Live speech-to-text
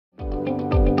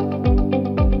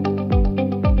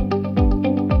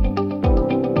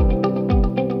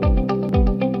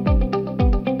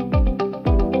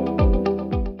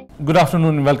Good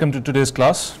afternoon and welcome to today's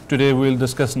class. Today we will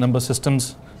discuss number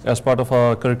systems as part of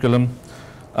our curriculum.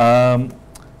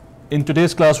 In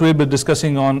today's class we will be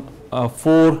discussing on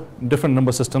 4 different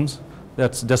number systems.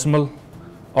 That's decimal,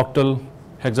 octal,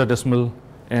 hexadecimal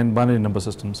and binary number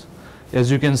systems.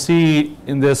 As you can see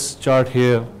in this chart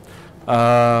here,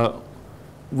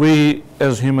 we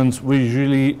as humans we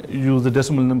usually use the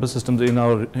decimal number systems in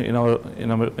our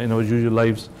usual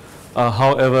lives.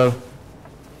 However,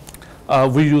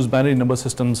 we use binary number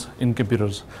systems in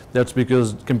computers. That's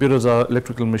because computers are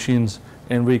electrical machines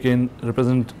and we can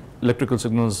represent electrical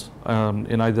signals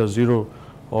in either 0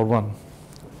 or 1.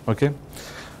 Okay.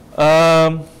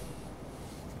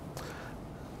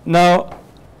 Now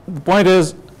the point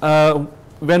is,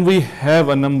 when we have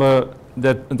a number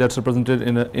that's represented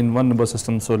in one number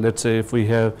system, so let's say if we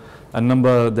have a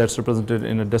number that's represented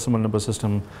in a decimal number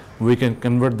system, we can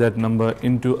convert that number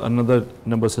into another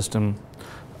number system.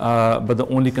 But the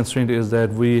only constraint is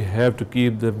that we have to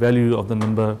keep the value of the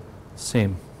number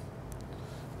same.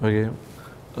 Okay,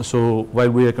 so while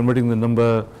we are converting the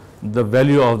number, the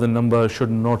value of the number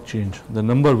should not change. The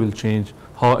number will change,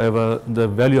 however, the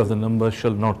value of the number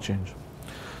shall not change.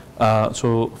 There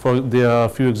are a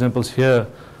few examples here.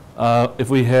 If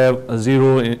we have a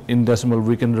 0 in decimal,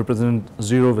 we can represent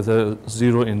 0 with a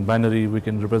 0 in binary. We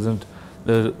can represent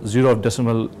the 0 of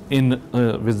decimal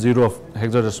with 0 of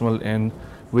hexadecimal, and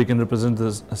we can represent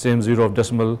the same 0 of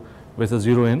decimal with a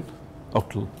 0 in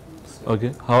octal.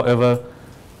 Okay. However,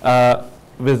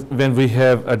 when we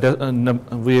have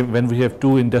when we have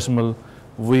 2 in decimal,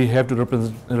 we have to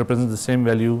represent the same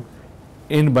value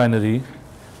in binary,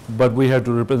 but we have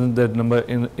to represent that number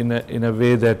in a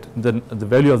way that the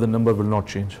value of the number will not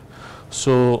change.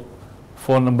 So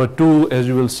for number 2, as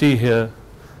you will see here,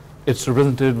 it's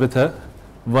represented with a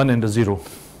 1 and a 0.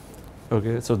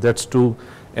 Okay, so that's 2.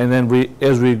 And then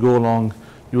as we go along,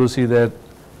 you will see that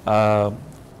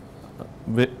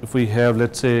if we have,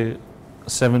 let's say,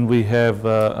 7, we have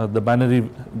the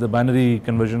binary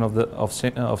conversion of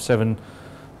 7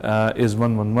 is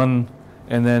 111,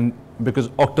 and then because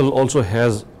octal also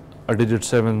has a digit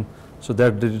 7, so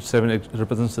that digit 7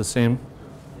 represents the same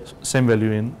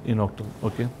value in octal.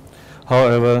 Okay.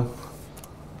 However,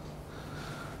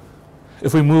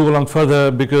 if we move along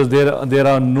further, because there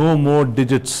are no more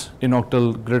digits in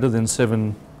octal greater than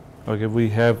 7, okay, we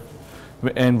have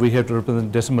to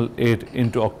represent decimal 8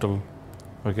 into octal.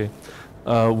 Okay,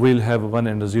 we'll have a 1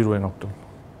 and a 0 in octal.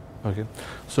 Okay,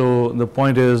 so the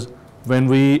point is,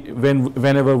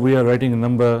 whenever we are writing a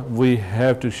number, we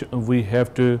have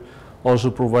to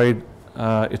also provide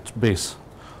its base.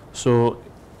 So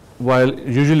while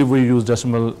usually we use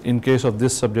decimal, in case of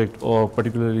this subject, or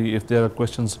particularly if there are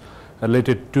questions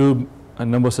related to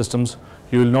number systems,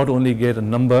 you will not only get a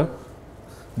number,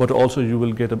 but also you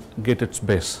will get its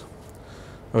base.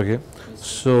 Okay,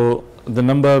 so the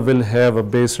number will have a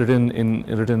base written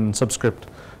in subscript.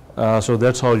 So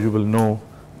that's how you will know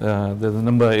that the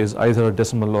number is either a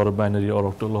decimal or a binary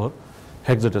or octal or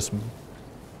hexadecimal.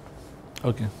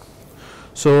 Okay,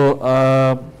 so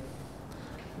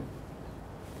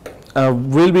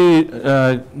we'll be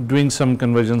doing some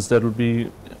conversions that will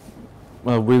be.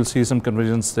 We'll see some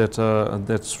conversions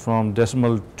that's from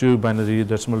decimal to binary,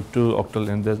 decimal to octal,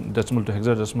 and then decimal to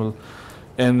hexadecimal,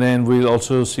 and then we'll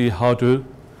also see how to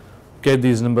get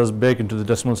these numbers back into the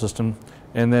decimal system,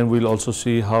 and then we'll also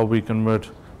see how we convert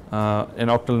an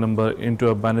octal number into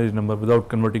a binary number without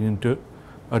converting into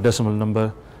a decimal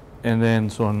number, and then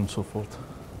so on and so forth.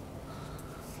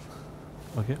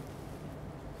 Okay.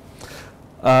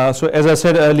 So as I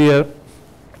said earlier,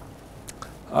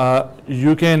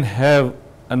 you can have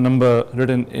a number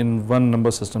written in one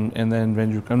number system, and then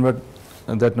when you convert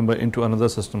that number into another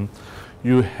system,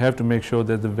 you have to make sure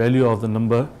that the value of the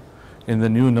number in the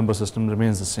new number system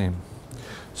remains the same.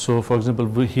 So for example,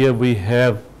 here we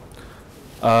have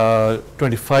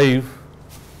 25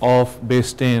 of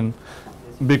base 10,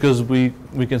 because we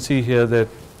can see here that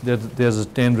there's a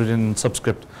 10 written in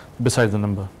subscript beside the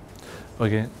number.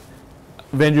 Okay,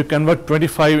 when you convert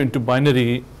 25 into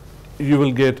binary, you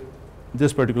will get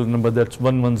this particular number, that's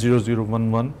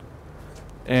 110011.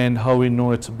 And how we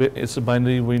know it's a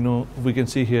binary? We can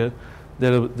see here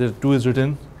there 2 is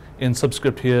written in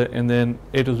subscript here, and then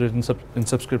 8 is written in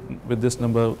subscript with this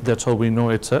number. That's how we know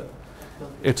it's an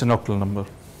octal number.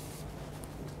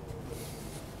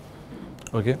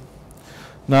 Okay.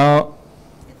 Now,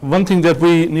 one thing that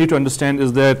we need to understand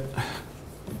is that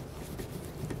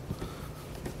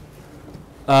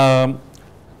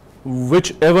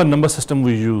whichever number system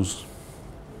we use,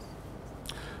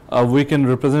 we can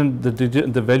represent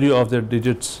the value of their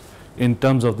digits in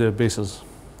terms of their bases.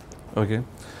 Okay.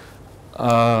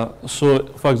 So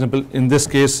for example, in this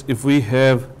case, if we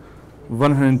have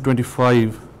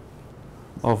 125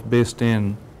 of base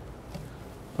 10,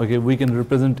 okay, we can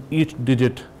represent each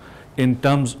digit in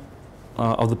terms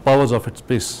of the powers of its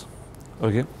base.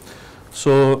 Okay,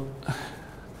 so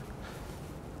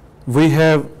we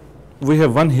have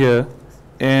 1 here,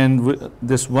 and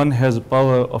this 1 has a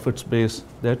power of its base.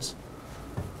 That's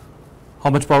how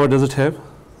much power does it have?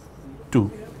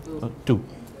 2. 2.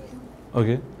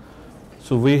 Okay,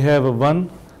 so we have a 1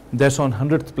 that's on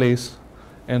 100th place,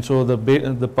 and so the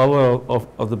power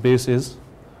of the base is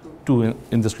 2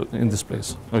 in this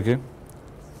place. Okay,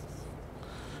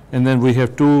 and then we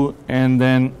have 2, and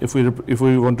then if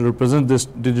we want to represent this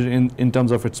digit in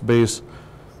terms of its base,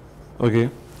 okay,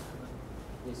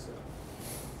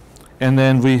 and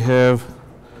then we have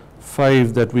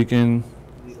 5 that we can,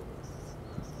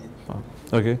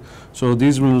 okay, so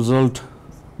these will result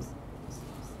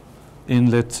in,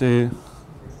 let's say,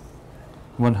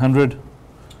 100,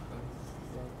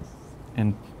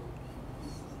 and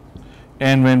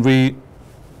when we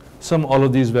sum all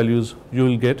of these values, you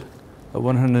will get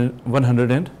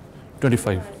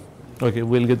 125. Okay,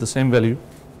 we'll get the same value,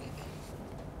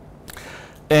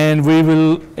 and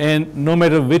no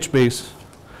matter which base,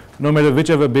 no matter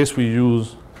whichever base we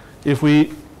use, if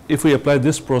we apply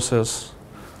this process,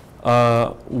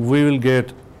 we will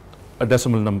get a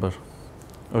decimal number.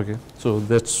 Okay, so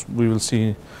we will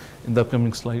see in the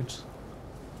upcoming slides.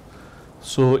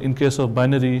 So in case of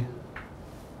binary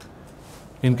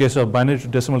to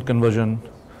decimal conversion,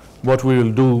 what we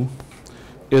will do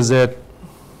is that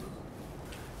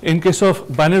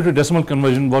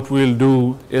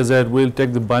we'll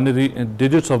take the binary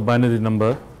digits of binary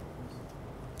number,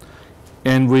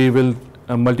 and we will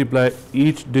multiply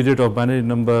each digit of binary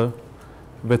number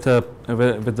with the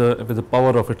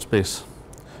power of its base.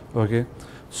 Okay,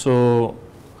 so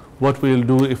what we will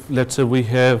do, if let's say we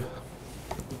have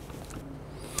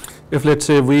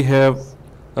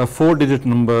a 4-digit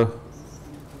number,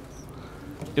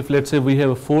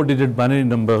 binary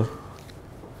number,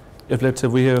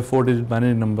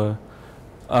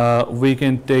 we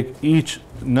can take each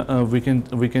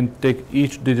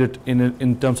digit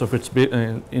in terms of its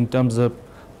in terms of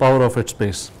power of its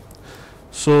base.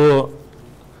 So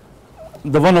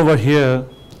the one over here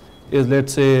is,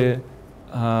 let's say,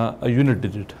 a unit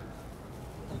digit,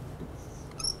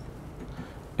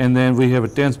 and then we have a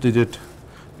 10th digit,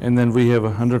 and then we have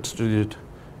a 100th digit,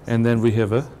 and then we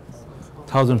have a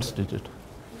 1000th digit.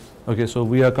 Okay, so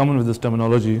we are common with this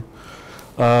terminology.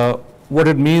 What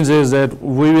it means is that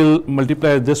we will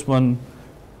multiply this one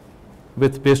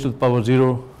with base to the power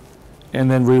 0, and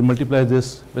then we multiply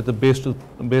this with the base to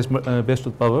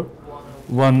the power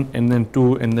 1, and then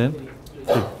 2, and then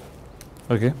 3.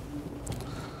 Okay.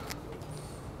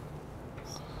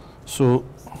 So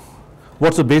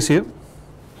what's the base here?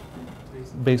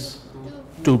 Base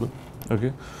 2.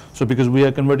 Okay. So because we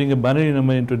are converting a binary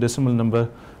number into a decimal number,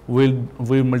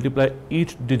 we'll multiply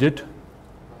each digit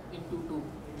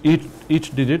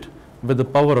with the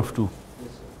power of 2.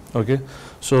 Okay.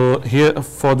 So here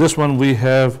for this one we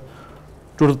have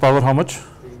 2 to the power how much?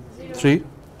 3.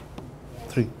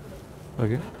 3.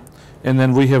 Okay. And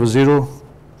then we have a 0.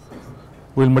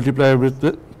 We'll multiply with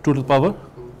the 2 to the power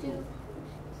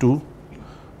 2.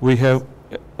 We have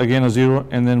again a 0,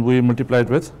 and then we multiply it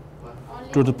with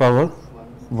 2 to the power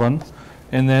 1,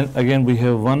 and then again we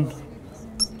have 1,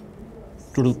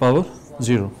 2 to the power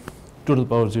 0, 2 to the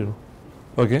power 0.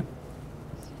 Okay.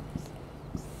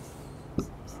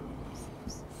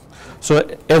 So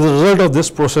as a result of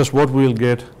this process, what we will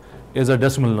get is a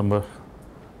decimal number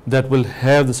that will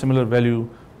have the similar value,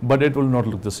 but it will not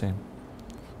look the same.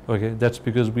 Okay, that's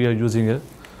because we are using a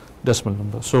decimal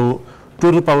number. So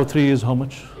 2 to the power 3 is how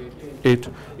much? 8.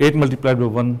 8 multiplied by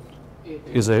 1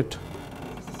 is 8.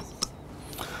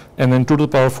 And then 2 to the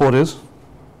power 4 is,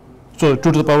 so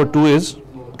 2 to the power 2 is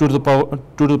 2 to the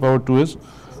power 2 is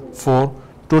 4.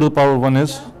 2 to the power 1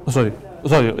 is, sorry,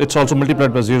 it's also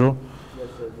multiplied by 0.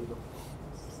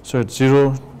 So it's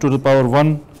 0. 2 to the power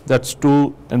 1, that's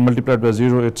 2, and multiplied by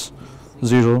 0, it's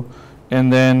 0.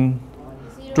 And then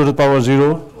 2 to the power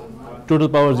 0, 2 to the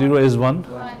power 0 is 1. 2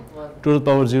 to the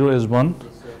power 0 is 1,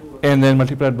 and then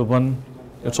multiplied by 1,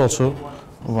 it's also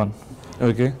 1.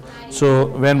 Okay. So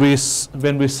when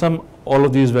we sum all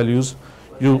of these values,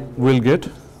 you will get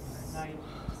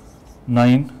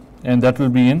 9, and that will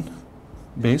be in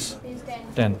base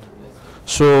 10.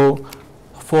 So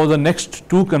for the next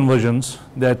two conversions,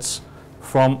 that's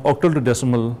from octal to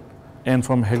decimal and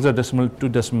from hexadecimal to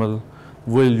decimal,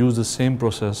 we'll use the same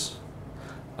process.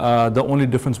 The only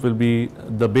difference will be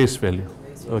the base value.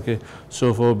 Okay.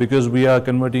 So because we are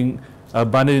converting a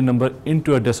binary number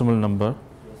into a decimal number,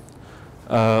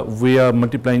 we are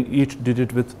multiplying each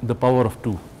digit with the power of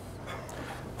 2.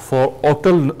 For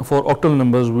octal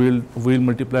numbers, we'll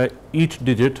multiply each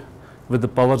digit with the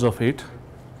powers of 8,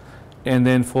 and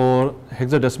then for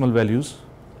hexadecimal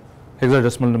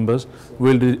numbers,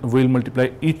 we'll multiply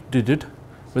each digit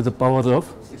with the powers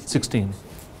of 16.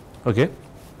 Okay.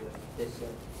 Yes, sir.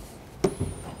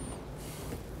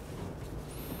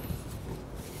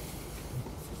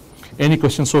 Any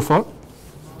questions so far?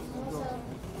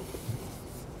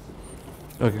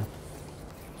 Okay.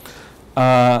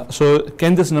 So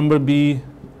can this number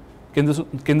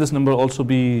also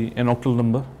be an octal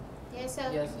number? Yes, sir.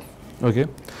 Yes, sir. Okay.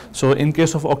 So in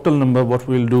case of octal number, what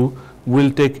we'll do,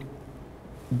 we'll take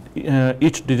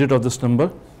each digit of this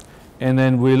number, and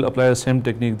then we'll apply the same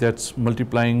technique, that's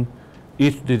multiplying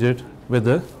each digit with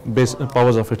the base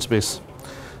powers of its base.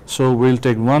 So we'll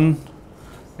take 1,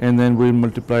 and then we'll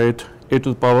multiply it 8 to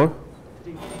the power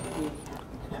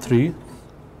 3,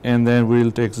 and then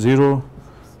we'll take 0,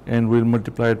 and we'll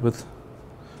multiply it with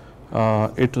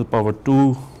 8 to the power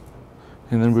 2,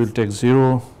 and then we'll take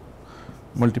 0,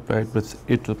 multiply it with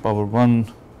 8 to the power 1,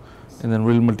 and then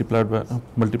we'll multiply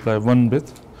 1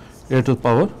 with 8 to the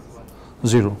power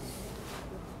 0.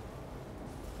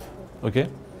 Okay?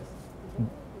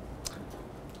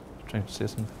 Trying to say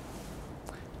something.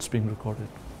 It's being recorded.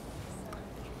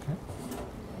 Okay.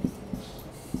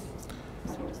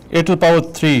 8 to the power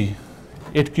 3.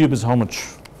 8 cube is how much?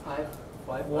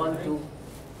 5, 1, 2.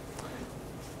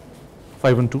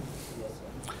 5 and 2. Yes,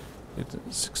 sir. It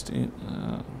is 16.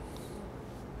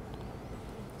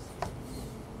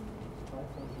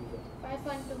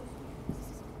 512.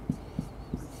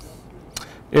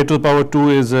 8 to the power 2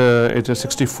 is it is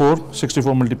 64.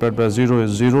 64 multiplied by 0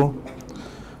 is 0.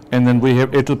 And then we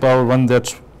have 8 to the power 1,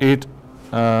 that's 8.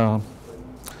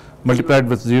 Multiplied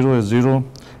with 0 is 0.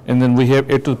 And then we have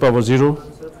 8 to the power 0.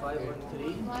 Answer 5 and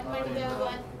 3. 1 multiplied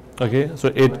 1. Okay,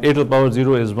 so 8 to the power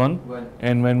 0 is 1.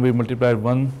 And when we multiply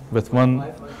 1 with 1,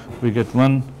 we get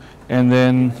 1. And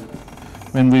then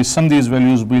when we sum these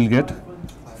values, we'll get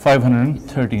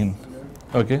 513.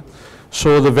 Okay,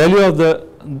 so the value of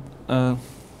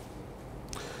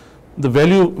the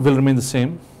value will remain the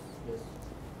same,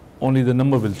 only the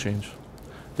number will change.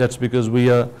 That's because we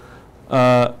are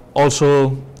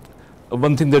also,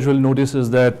 one thing that you will notice is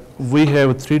that we have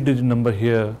a 3-digit number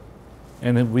here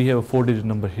and we have a 4-digit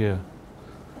number here.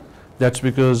 That's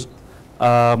because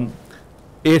 8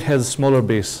 has a smaller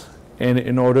base, and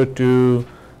in order to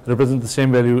represent the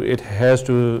same value, it has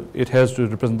to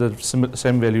represent the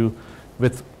same value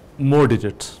with more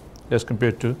digits as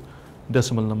compared to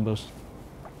decimal numbers.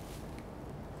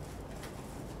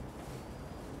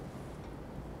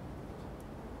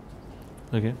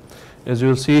 Okay, as you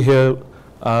will see here,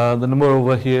 the number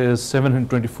over here is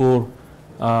 724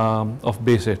 of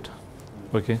base 8.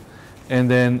 Okay,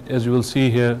 and then as you will see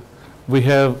here, we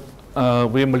have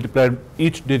multiplied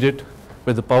each digit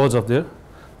with the powers of their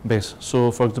base.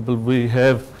 So for example, we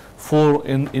have 4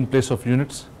 in place of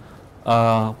units.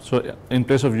 So in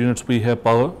place of units we have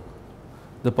power.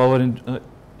 The power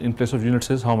in place of units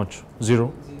is how much?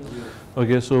 0.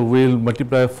 Okay, so we'll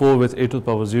multiply 4 with 8 to the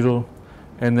power 0,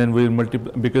 and then we'll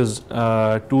multiply, because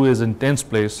 2 is in tens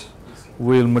place,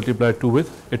 we'll multiply 2 with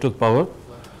 8 to the power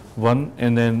 1,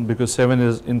 and then because 7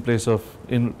 is in place of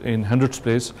in hundreds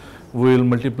place, we'll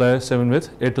multiply 7 with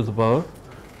 8 to the power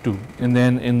 2, and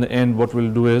then in the end what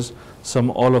we'll do is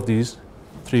sum all of these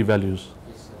 3 values.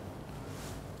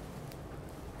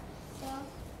 Sir,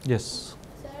 Yes.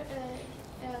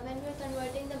 when we are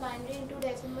converting the binary into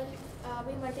decimal,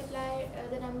 we multiply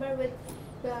the number with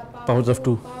Powers of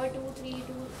 2. Power 2, 3, 2,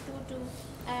 2, 2.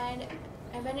 And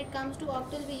when it comes to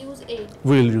octal, we use 8.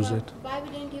 We'll use it. Why we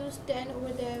didn't use 10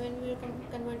 over there when we were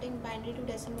converting binary to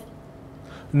decimal?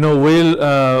 No, we'll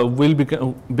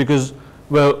because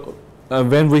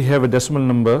when we have a decimal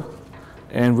number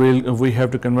and we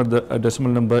have to convert a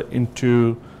decimal number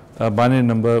into a binary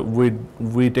number,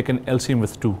 we take an LCM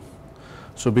with 2.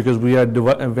 So because we are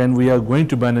when we are going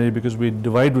to binary, because we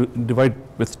divide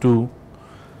with 2,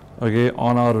 okay,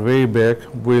 on our way back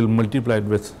we'll multiply it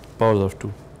with powers of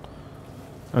 2.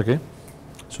 Okay,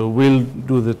 so we'll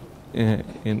do that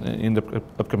in the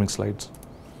upcoming slides.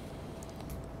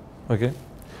 Okay,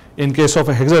 in case of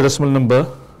a hexadecimal number,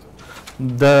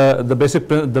 the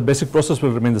basic process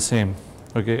will remain the same.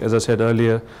 Okay, as I said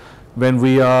earlier, when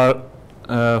we are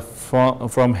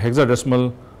from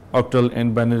hexadecimal, octal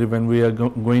and binary, when we are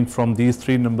going from these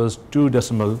 3 numbers to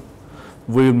decimal,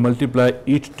 we will multiply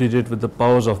each digit with the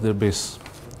powers of their base.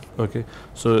 Okay,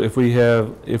 so if we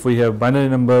have binary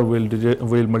number,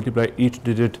 we'll multiply each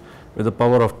digit with the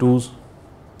power of 2s.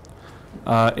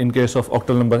 In case of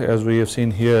octal number, as we have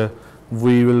seen here,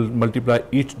 we will multiply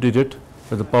each digit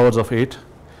with the powers of 8,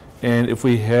 and if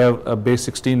we have a base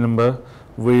 16 number,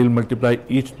 we will multiply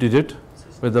each digit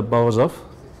with the powers of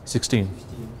 16.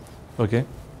 Okay.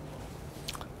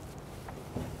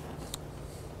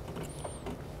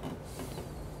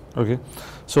 Okay.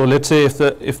 So let's say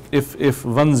if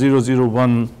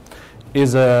 1001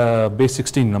 is a base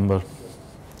 16 number,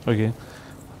 okay,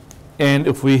 and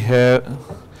if we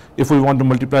want to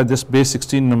multiply this base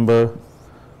 16 number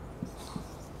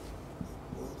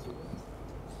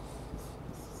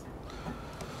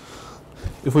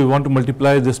if we want to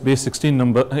multiply this base 16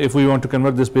 number, if we want to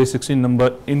convert this base 16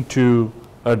 number into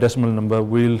a decimal number,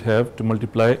 we'll have to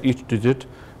multiply each digit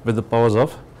with the powers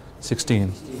of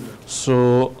 16.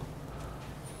 So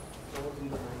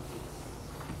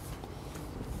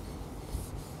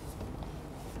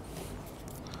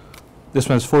this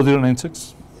one is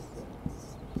 4096.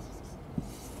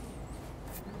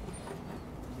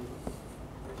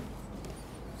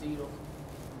 Zero.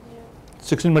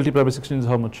 16 multiplied by 16 is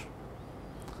how much? 16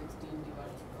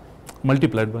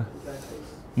 Multiplied by?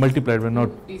 Multiplied by, not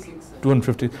 56.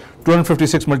 250.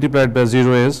 256 multiplied by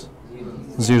 0 is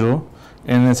 0,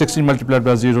 and then 16 multiplied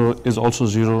by 0 is also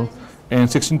 0,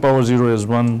 and 16 power 0 is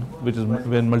 1, which is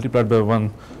when multiplied by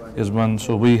 1 is 1.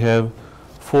 So we have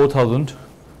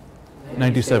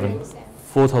 4097.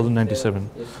 4097.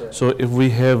 Yes, sir. So if we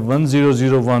have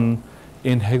 1001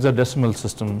 in hexadecimal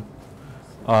system,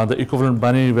 the equivalent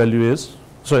binary value is,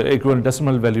 sorry, equivalent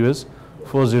decimal value is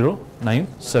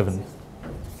 4097.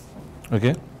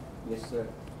 Okay. Yes, sir.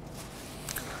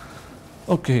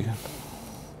 Okay.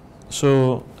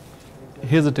 So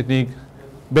here's the technique.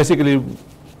 Basically,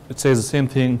 it says the same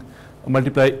thing.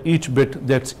 Multiply each bit,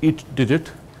 that's each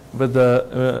digit, with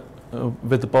the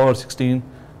power 16,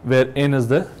 where n is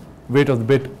the weight of the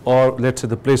bit, or let's say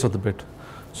the place of the bit.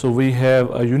 So we have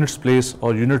a units place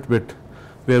or unit bit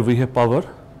where we have power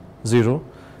 0,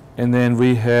 and then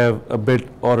we have a bit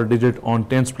or a digit on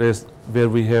tens place where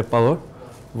we have power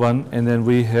 1, and then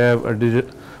we have a digit,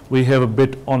 we have a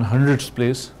bit on hundreds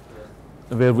place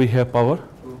where we have power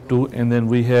 2, and then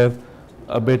we have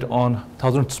a bit on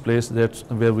thousandths place, that's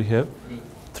where we have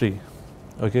 3.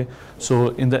 Okay. So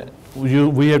in the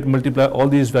we have to multiply all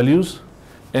these values,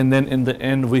 and then in the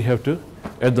end we have to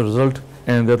add the result,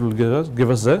 and that will give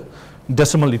us the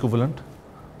decimal equivalent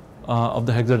of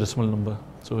the hexadecimal number.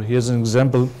 So here's an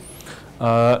example.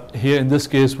 Here in this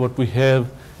case, what we have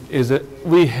is that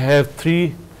we have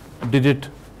 3-digit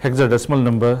hexadecimal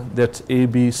number, that's A,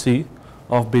 B, C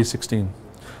of base 16.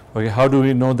 Okay, how do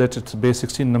we know that it's a base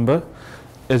 16 number?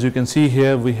 As you can see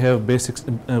here, we have base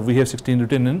 16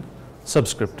 written in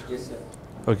subscript. Yes, sir.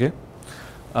 Okay,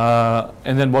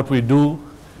 and then what we do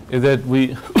is that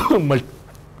we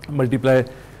multiply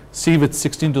C with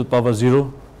 16 to the power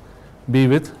 0, B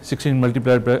with 16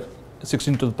 multiplied by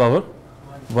 16 to the power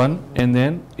 1, and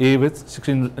then A with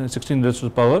 16 raised to the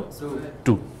power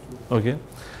 2. Okay,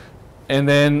 and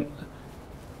then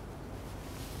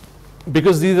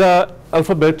because these are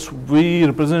alphabets, we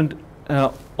represent,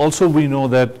 also we know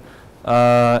that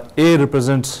A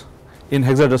represents, in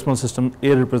hexadecimal system,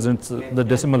 A represents the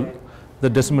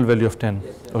decimal value of 10.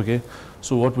 Okay,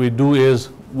 so what we do is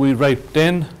we write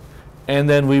 10, and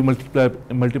then we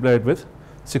multiply it with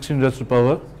 16 raised to the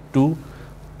power 2.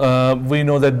 We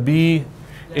know that B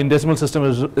in decimal system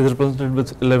is represented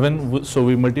with 11, so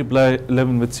we multiply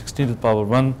 11 with 16 to the power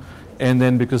 1, and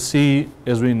then because C,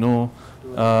 as we know,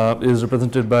 is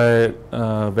represented by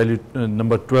value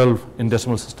number 12 in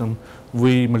decimal system,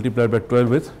 we multiply by 12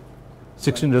 with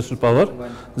 16 raised to the power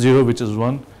 0, which is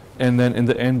 1, and then in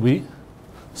the end we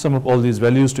sum up all these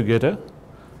values to get a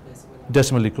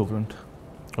decimal equivalent.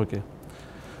 Okay.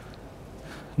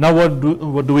 Now what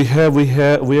do we have? We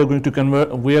are going to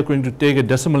convert. We are going to take a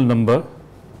decimal number,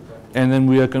 and then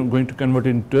we are going to convert it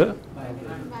into a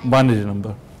binary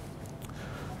number.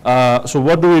 So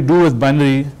what do we do with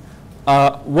binary?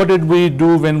 What did we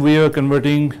do when we are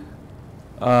converting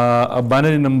a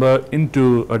binary number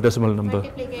into a decimal number?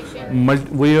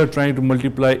 Multiplication. We are trying to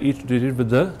multiply each digit with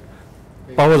the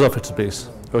powers of its base.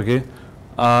 Okay.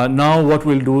 Now what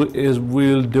we'll do is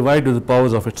we'll divide with the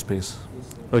powers of its base.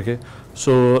 Okay.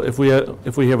 So if we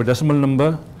have a decimal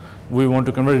number, we want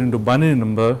to convert it into binary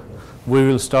number, we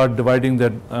will start dividing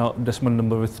that decimal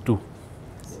number with 2.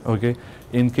 Okay.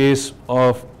 In case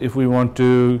of if we want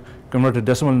to convert a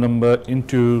decimal number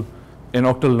into an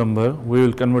octal number, we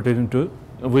will convert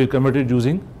it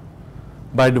using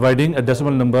by dividing a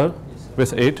decimal number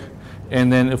with 8,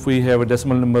 and then if we have a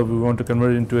decimal number we want to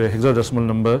convert it into a hexadecimal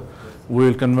number,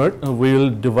 we will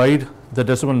divide the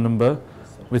decimal number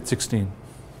with 16.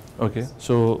 Okay,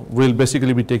 so we'll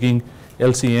basically be taking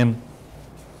LCM.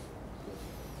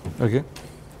 Okay.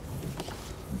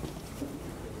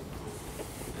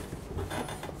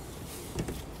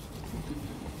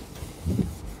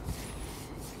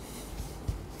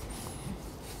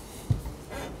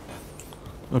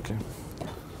 Okay.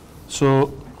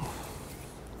 So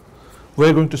we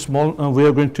are going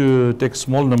to take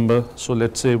small number. So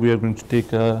let's say we are going to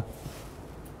take a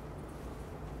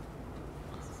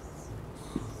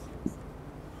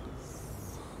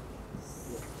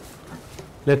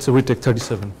let's say we take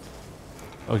 37.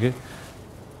 Okay,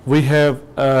 we have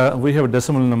a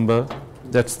decimal number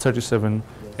that's 37,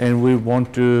 and we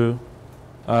want to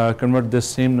convert this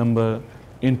same number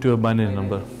into a binary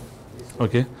number.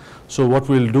 Okay, so what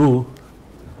we'll do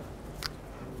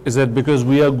is that because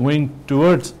we are going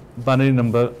towards binary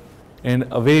number and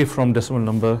away from decimal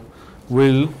number,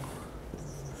 we'll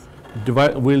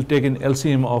take an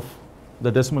LCM of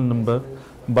the decimal number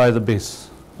by the base.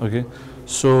 Okay,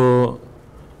 so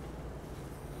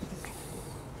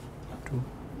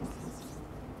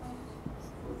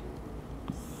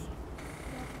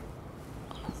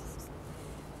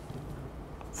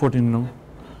 14 no.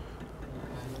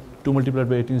 2 multiplied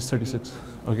by 18 is 36.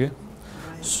 Okay,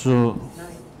 so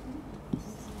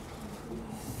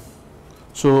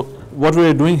what we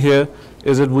are doing here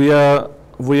is that we are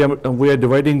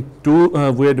dividing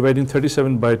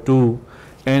 37 by 2,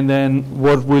 and then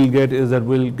what we'll get is that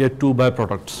we'll get two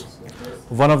byproducts.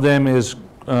 One of them is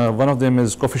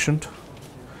coefficient,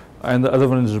 and the other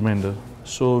one is remainder.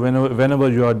 So whenever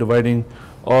you are dividing,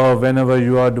 or whenever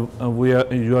you are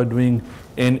doing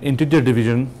an integer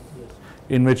division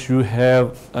in which you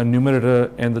have a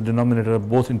numerator and the denominator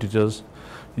both integers,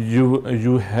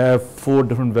 you have 4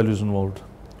 different values involved.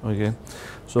 Okay,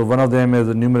 so one of them is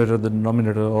the numerator, the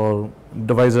denominator, or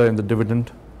divisor and the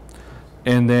dividend,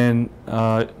 and then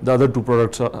the other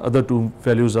two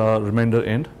values are remainder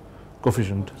and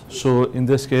coefficient. So in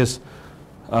this case,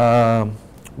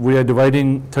 we are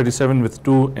dividing 37 with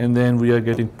 2, and then we are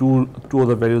getting two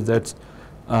other values, that's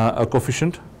a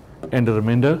coefficient and a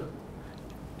remainder,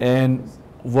 and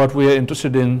what we are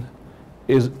interested in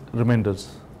is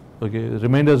remainders. Okay,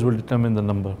 remainders will determine the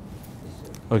number.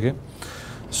 Okay,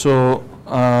 so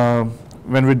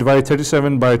when we divide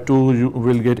 37 by 2, you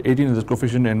will get 18 as a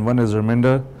coefficient and 1 as a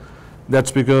remainder.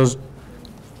 That's because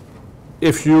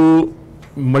if you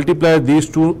multiply these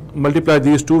two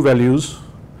values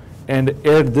and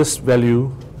add this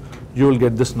value, you will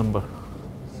get this number.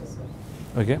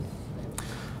 Okay.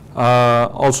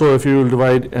 Also, if you will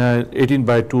divide 18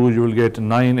 by 2, you will get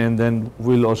 9, and then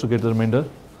we'll also get the remainder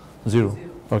 0.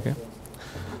 Okay.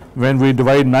 When we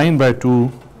divide 9 by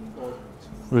 2,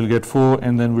 we'll get 4,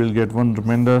 and then we'll get 1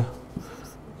 remainder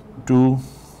 2.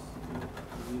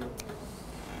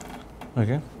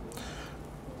 Okay.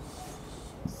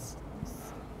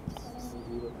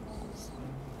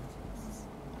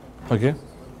 Okay.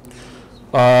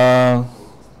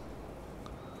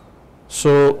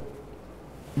 So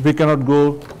we cannot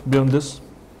go beyond this.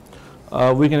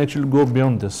 We can actually go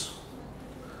beyond this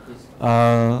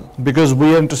because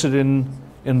we are interested in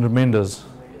remainders.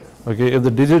 Okay, if the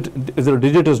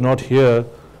digit is not here,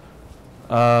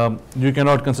 you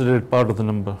cannot consider it part of the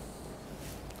number.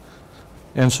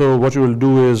 And so what you will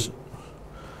do is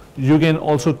you can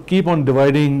also keep on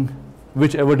dividing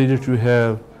whichever digit you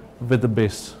have with the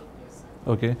base.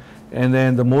 Okay, and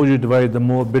then the more you divide, the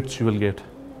more bits you will get.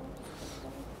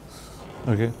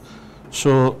 Okay,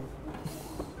 so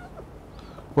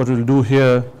what we'll do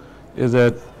here is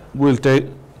that we'll take,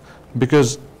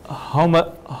 because how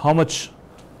much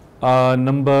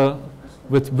number,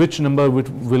 with which number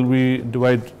will we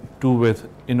divide 2 with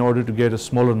in order to get a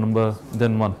smaller number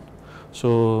than 1.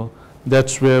 So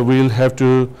that's where we'll have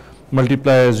to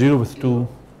multiply 0 with 2,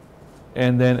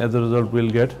 and then as a result we'll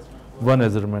get 1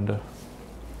 as a remainder.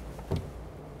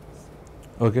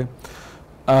 Okay.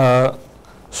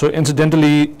 So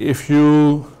incidentally, if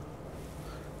you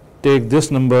take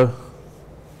this number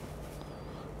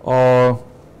or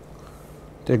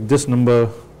take this number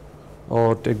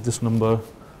or take this number,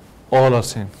 all are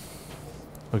same.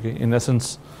 Okay, in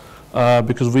essence,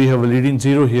 because we have a leading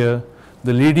 0 here,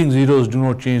 the leading zeros do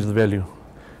not change the value,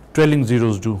 trailing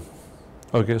zeros do.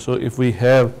 Okay, so if we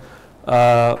have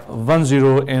 1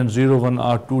 0 and 0 1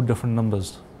 are two different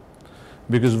numbers,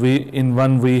 because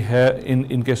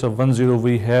in case of 1 0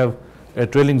 we have a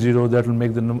trailing 0 that will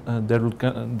make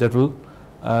that will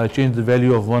change the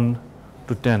value of 1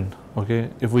 to 10. Okay,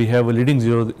 if we have a leading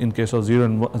 0 in case of 0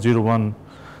 and 0 1,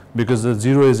 because the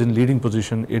 0 is in leading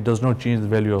position, it does not change the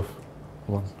value of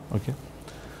 1. Okay,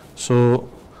 so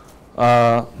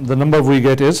the number we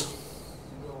get is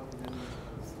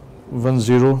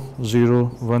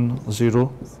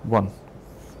 1000101.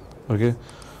 Okay,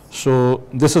 so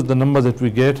this is the number that we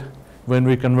get when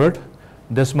we convert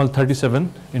decimal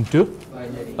 37 into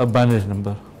a binary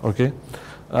number. Okay,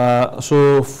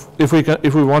 so if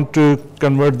we want to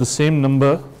convert the same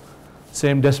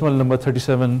decimal number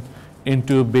 37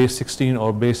 into base 16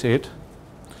 or base 8,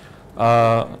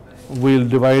 we'll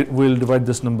divide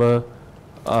this number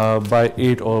by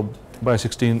 8 or by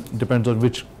 16, depends on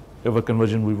whichever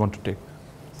conversion we want to take.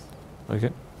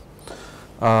 Okay,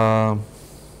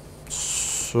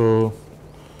 so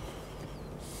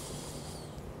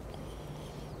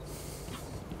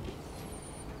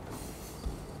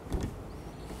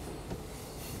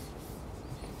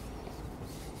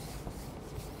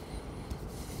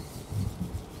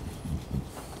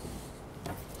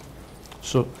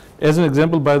as an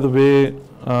example, by the way,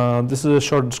 this is a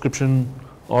short description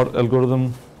or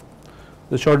algorithm.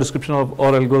 The short description of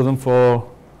or algorithm for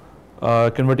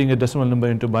converting a decimal number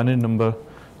into binary number.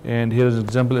 And here is an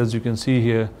example. As you can see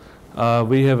here,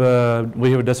 we have a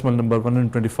decimal number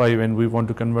 125, and we want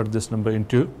to convert this number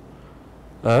into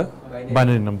a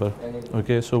binary number.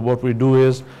 Okay, so what we do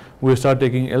is we start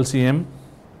taking LCM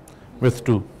with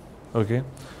 2. Okay,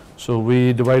 so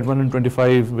we divide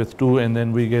 125 with 2, and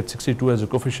then we get 62 as a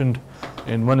coefficient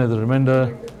and 1 as a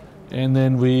remainder, and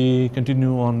then we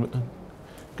continue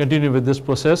with this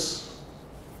process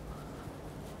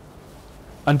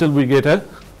until we get a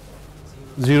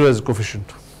 0 as a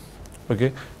coefficient.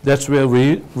 Okay, that's where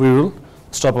we will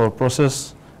stop our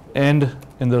process, and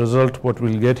in the result what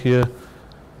we'll get here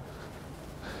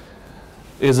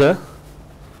is a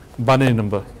binary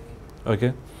number.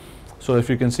 Okay, so if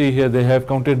you can see here, they have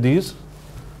counted these,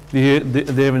 they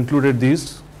have included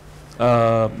these,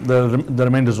 the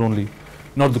remainders only,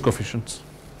 not the coefficients.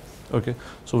 Okay,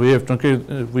 so we have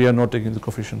truncated, we are not taking the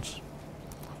coefficients.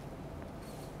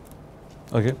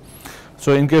 Okay,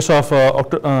 so in case of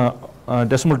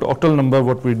decimal to octal number,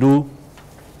 what we do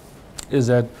is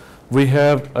that we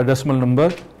have a decimal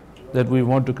number that we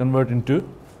want to convert into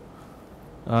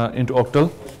octal.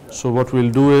 So what we'll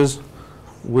do is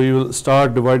we will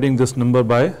start dividing this number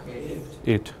by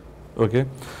 8. Okay,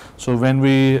 so when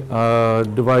we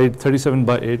divide 37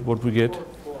 by 8, what we get?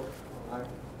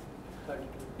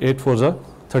 8 for the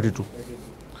 32.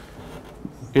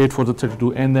 8 for the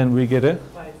 32, and then we get a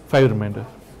 5 remainder.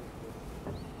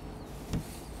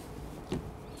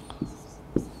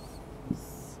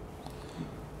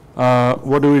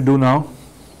 What do we do now?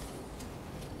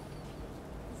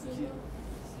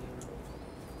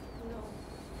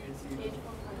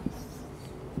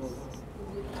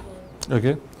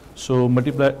 Okay, so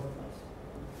multiply.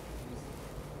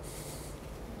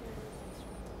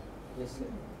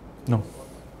 No.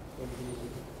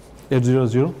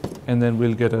 800, and then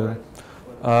we'll get a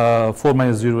 4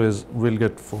 minus 0 is we'll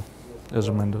get 4 as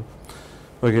a remainder.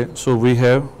 Okay, so we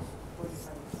have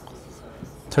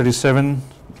 37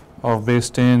 of base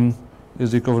 10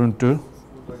 is equivalent to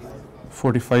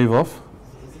 45 of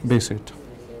base 8.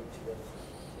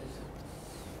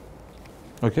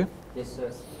 Okay. Yes,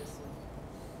 sir.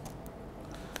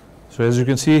 So as you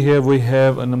can see here, we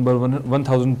have a number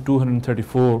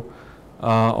 1234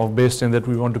 of base 10 that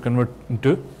we want to convert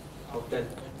into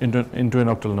an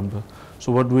octal number.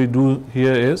 So what we do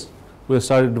here is we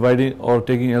started dividing or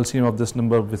taking LCM of this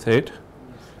number with 8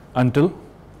 until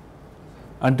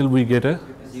we get a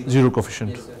 0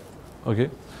 coefficient. Yes, okay,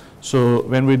 so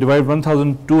when we divide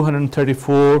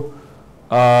 1234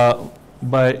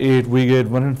 by 8, we get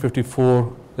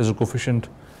 154 as a coefficient,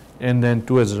 and then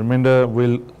 2 as a remainder.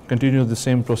 We'll continue the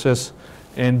same process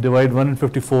and divide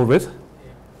 154 with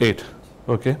 8.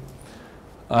 Okay,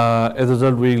 as a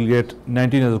result, we'll get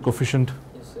 19 as a coefficient,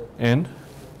 yes, sir. And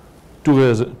 2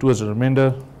 as a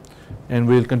remainder, and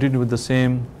we'll continue with the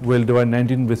same. We'll divide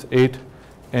 19 with 8,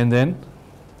 and then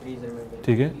 3 is remainder.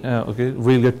 okay,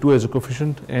 we'll get 2 as a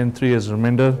coefficient and 3 as a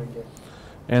remainder,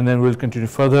 and then we'll continue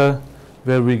further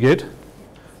where we get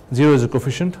 0 as a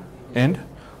coefficient and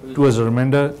 2 as a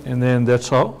remainder, and then that's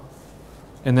how.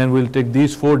 And then we'll take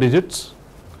these 4 digits,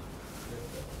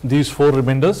 these 4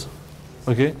 remainders,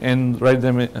 okay, and write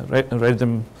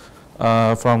them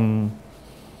from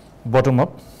bottom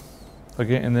up,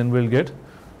 okay, and then we'll get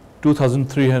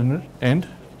 2300 and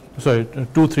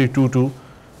 2322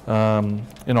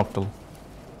 in octal.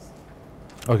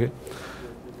 Okay,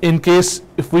 in case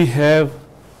if we have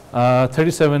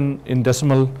 37 in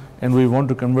decimal and we want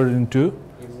to convert it into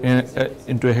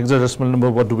a hexadecimal number,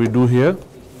 what do we do here?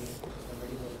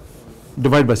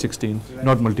 Divide by 16,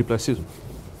 not multiply.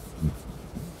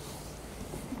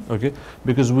 Okay,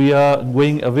 because we are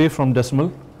going away from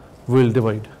decimal, we'll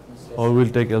divide or we'll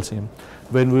take LCM.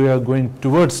 when we are going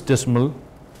towards decimal,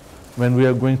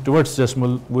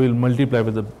 we will multiply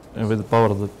with the power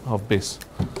of base.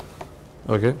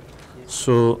 Okay,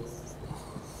 so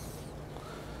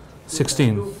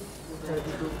 16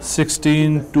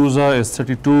 twos is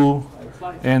 32,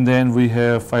 and then we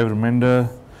have 5 remainder,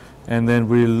 and then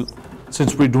we'll,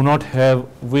 since we do not have,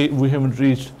 we haven't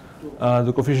reached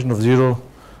the coefficient of 0,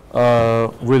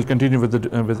 we'll continue with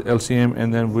the with LCM,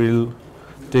 and then we'll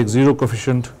take 0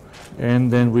 coefficient,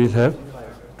 and then we'll have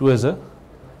 2 as a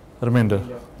remainder.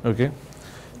 Okay,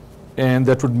 and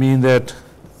that would mean that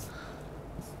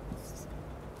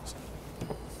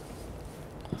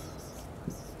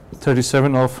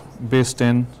 (37) of base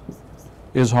 10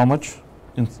 is how much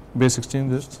in base 16?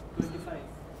 This 25.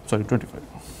 Sorry, 25.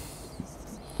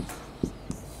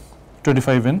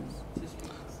 25 in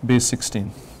base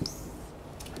 16.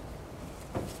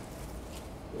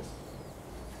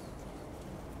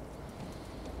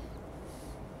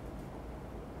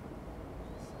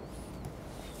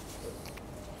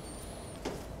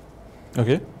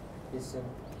 Okay. Yes, sir.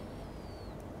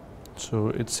 So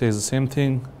it says the same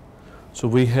thing. So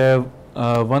we have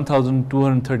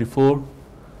 1234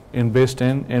 in base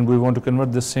 10, and we want to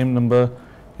convert this same number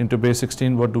into base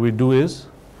 16. What do? Is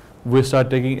we start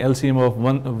taking LCM of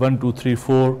 1, 2, 3,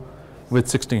 4 with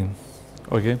 16.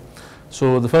 Okay.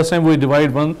 So the first time we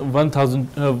divide 1,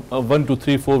 2,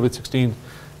 3, 4 with 16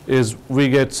 is we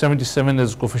get 77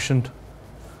 as coefficient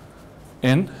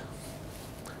and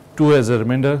 2 as a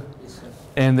remainder. Yes, sir.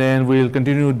 And then we'll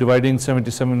continue dividing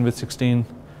 77 with 16,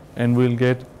 and we'll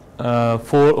get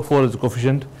 4 as a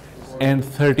coefficient, and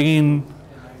 13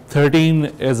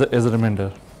 as a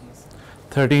remainder.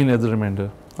 13 as a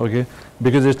remainder. Okay,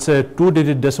 because it's a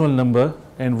 2-digit decimal number,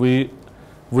 and we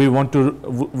want to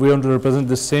represent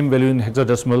the same value in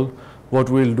hexadecimal. What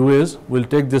we'll do is we'll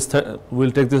take this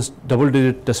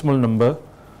double-digit decimal number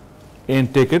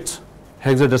and take its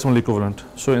hexadecimal equivalent.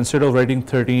 So instead of writing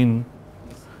 13,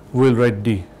 we'll write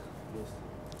D.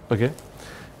 Okay,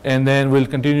 and then we'll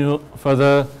continue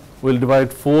further. We'll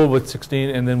divide 4 with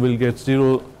 16, and then we'll get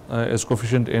 0 as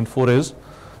coefficient and 4 as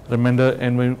remainder.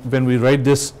 And when we write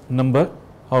this number,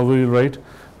 how we will write?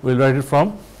 We'll write it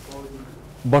from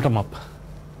bottom up.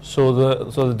 So the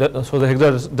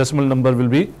hexadecimal number will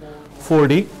be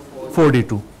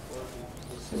 42.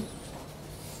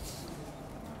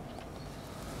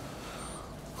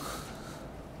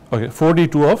 Okay,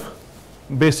 42 of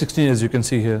base 16, as you can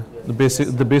see here. The base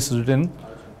is written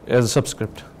as a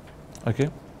subscript.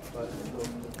 Okay.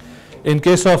 In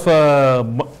case of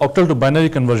octal to binary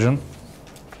conversion,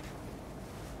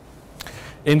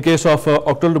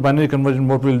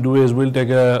 what we'll do is we'll take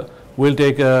an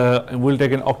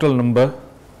octal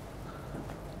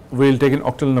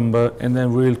number, and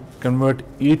then we'll convert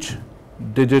each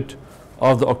digit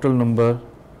of the octal number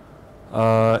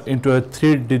into a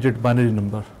 3-digit binary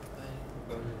number.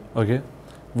 Okay,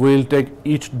 we'll take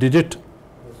each digit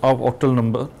of octal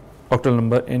number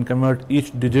and convert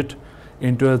each digit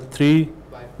into a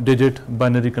 3-digit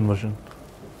binary conversion.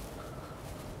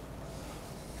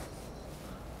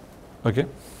 Okay.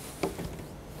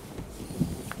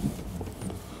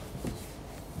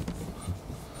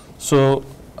 So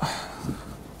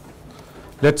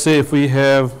let's say if we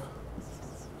have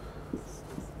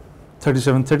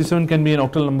 37 can be an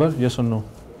octal number, yes or no?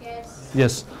 Yes.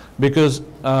 Yes, because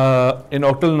in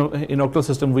octal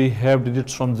system we have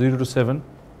digits from 0 to 7.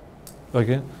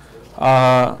 Okay,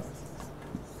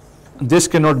 this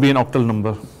cannot be an octal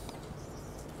number.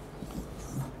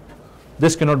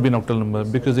 This cannot be an octal number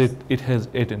because it has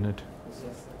 8 in it.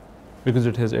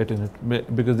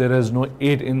 Because there is no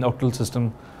 8 in the octal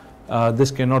system,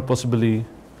 this cannot possibly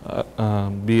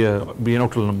be an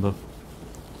octal number.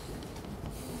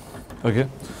 Okay,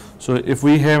 so if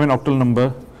we have an octal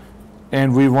number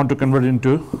and we want to convert it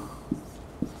into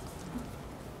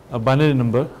a binary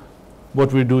number, what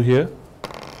do we do here?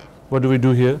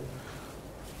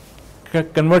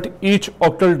 Convert each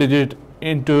octal digit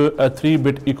into a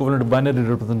 3-bit equivalent binary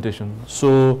representation.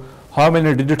 So how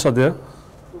many digits are there?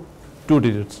 2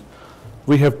 digits.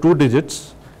 We have 2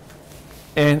 digits,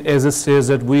 and as it says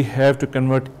that we have to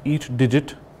convert each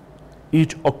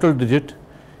octal digit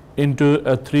into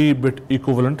a 3-bit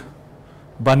equivalent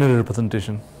binary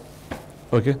representation.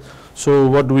 Okay, so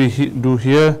what do we do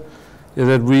here is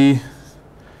that we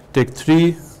take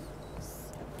 3,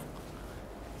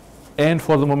 and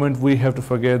for the moment we have to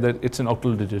forget that it's an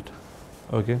octal digit.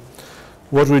 Okay,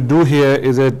 what we do here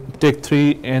is that take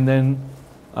 3 and then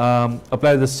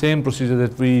apply the same procedure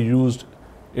that we used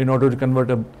in order to convert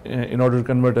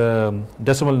a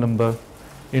decimal number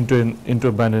into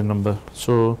a binary number.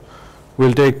 So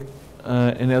we'll take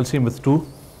an LCM with 2.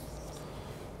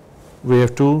 We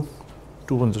have 2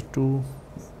 ones are 2.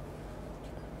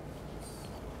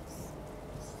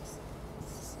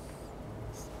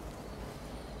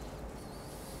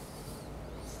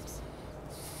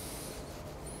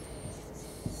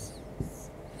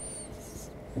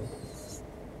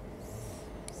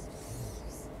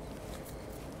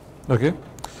 Okay,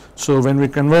 so when we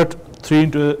convert 3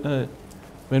 into a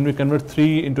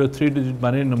 3-digit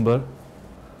binary number,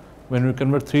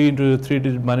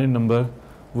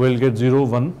 we'll get 0,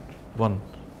 1, 1.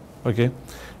 Okay,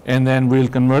 and then we'll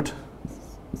convert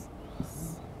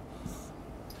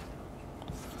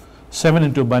 7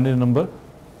 into a binary number.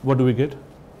 What do we get?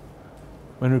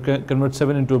 When we convert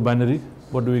 7 into a binary,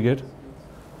 what do we get?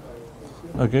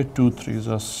 Okay, 2 3s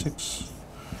are 6,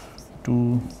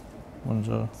 2 1s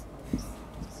are.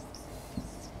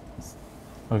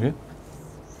 Okay.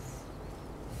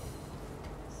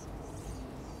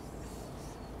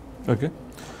 Okay.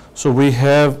 So we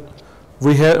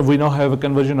now have a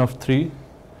conversion of 3,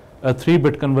 a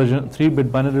 3-bit conversion,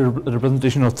 3-bit binary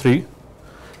representation of 3,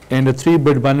 and a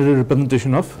 3-bit binary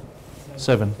representation of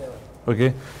 7.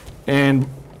 Okay. And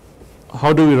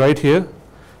how do we write here?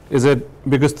 Is that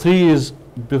because 3 is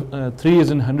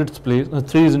in hundredths place,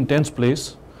 3 is in tens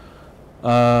place.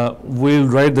 We'll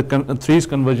write the 3's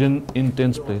conversion in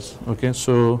tens place. Okay,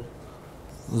 so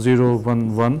 0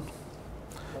 1 1,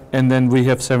 and then we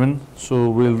have 7, so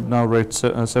we'll now write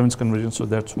 7's conversion, so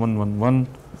that's 1 1 1.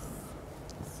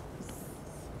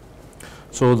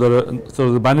 So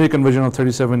the binary conversion of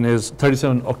 37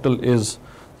 octal is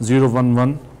 0 1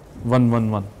 1 1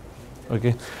 1 1.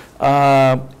 Okay,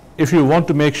 if you want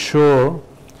to make sure,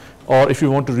 or if you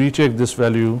want to recheck this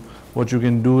value, what you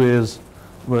can do is,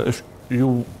 well, if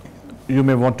you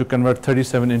may want to convert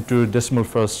 37 into decimal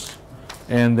first,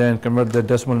 and then convert the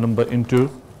decimal number into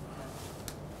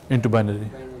binary.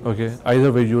 Okay,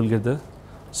 either way you will get the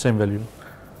same value.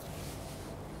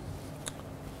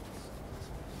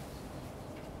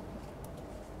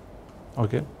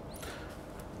 Okay,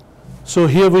 so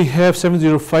here we have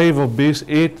 705 of base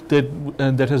 8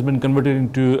 that has been converted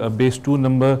into a base 2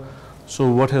 number. So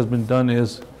what has been done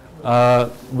is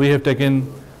we have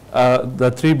taken the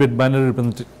 3-bit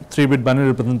binary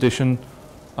representation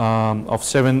of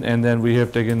 7, and then we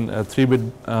have taken a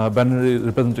 3-bit binary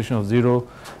representation of 0,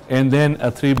 and then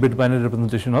a 3-bit binary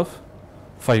representation of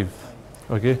 5.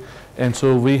 Okay, and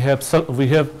so we have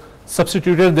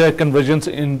substituted their conversions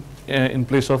in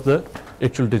place of the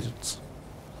actual digits.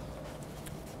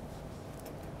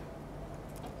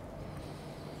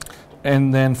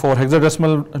 And then for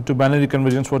hexadecimal to binary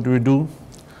conversions, what do?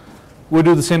 We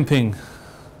do the same thing,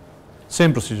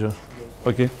 same procedure.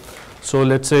 Okay, so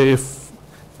let's say if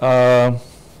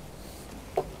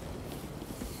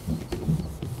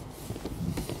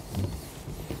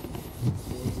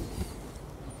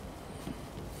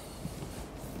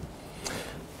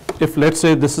let's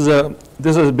say this is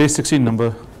a base 16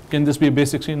 number. Can this be a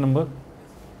base 16 number?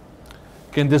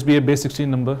 Can this be a base 16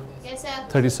 number? Yes, sir.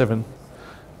 37,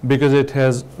 because it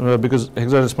has because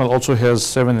hexadecimal also has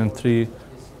 7 and 3.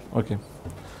 Okay,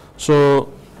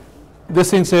 so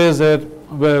this thing says that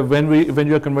when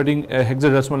you are converting a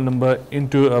hexadecimal number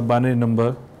into a binary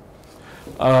number,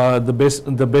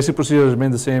 the basic procedure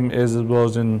remains the same as it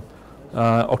was in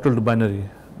octal to binary.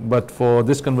 But for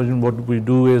this conversion, what we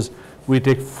do is we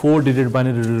take 4-digit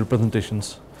binary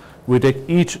representations. We take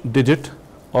each digit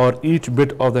or each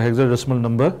bit of the hexadecimal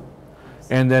number,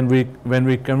 and then when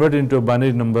we convert it into a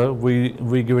binary number, we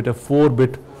give it a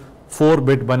 4-bit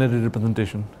binary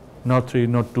representation, not 3,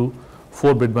 not 2,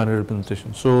 4-bit binary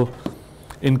representation. So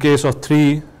in case of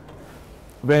 3,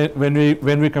 when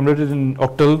we converted in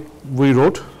octal, we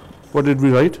wrote, what did we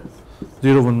write?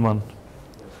 0 1 1.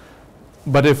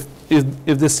 But if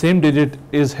the same digit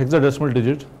is hexadecimal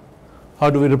digit, how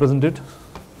do we represent it?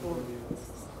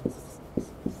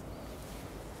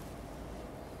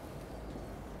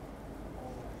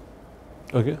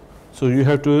 Okay, so you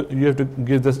have to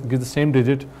give the same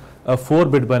digit a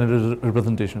 4-bit binary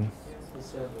representation.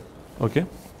 Okay.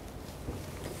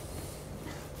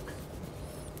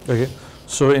 Okay,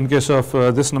 so in case of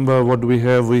this number, what do we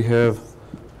have? We have,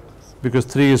 because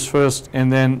 3 is first,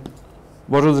 and then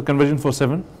what was the conversion for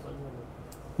 7?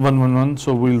 1 1 1.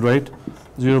 So we'll write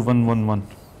 0 1 1 1.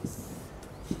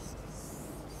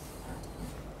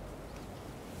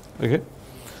 Okay.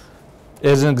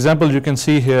 As an example, you can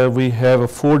see here we have a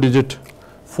 4-digit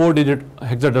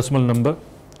hexadecimal number,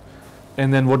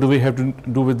 and then what do we have to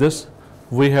do with this?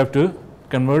 We have to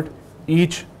convert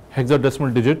each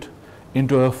hexadecimal digit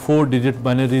into a 4-digit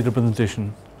binary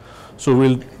representation. So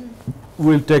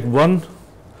we'll take one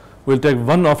we'll take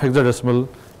 1 of hexadecimal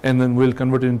and then we'll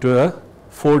convert it into a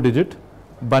 4-digit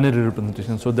binary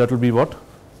representation. So that will be what?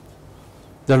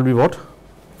 That will be what?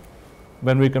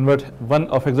 When we convert 1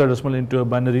 of hexadecimal into a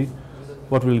binary,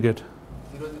 what we'll get?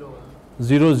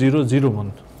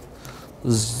 0001.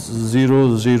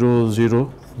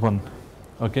 0001.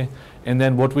 Okay. And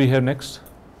then what we have next?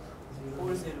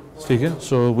 Okay.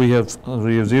 So we have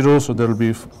 0, so there will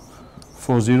be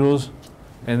 4 zeros.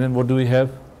 And then what do we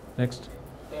have next?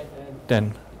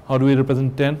 10. How do we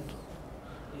represent 10?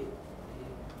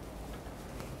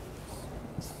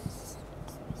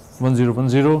 One zero one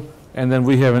zero, and then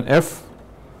we have an F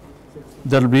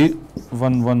that will be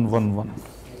 1111.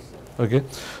 Okay,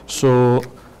 so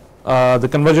the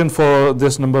conversion for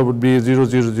this number would be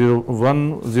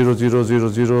 0001,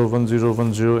 0000,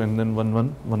 1010, and then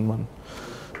 1111.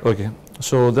 Okay,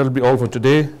 so that will be all for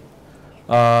today.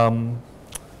 I'll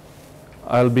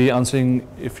be answering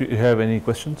if you have any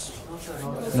questions.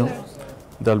 No,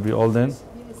 that'll be all then.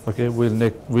 Okay, we'll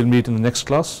meet in the next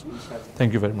class.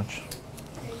 Thank you very much.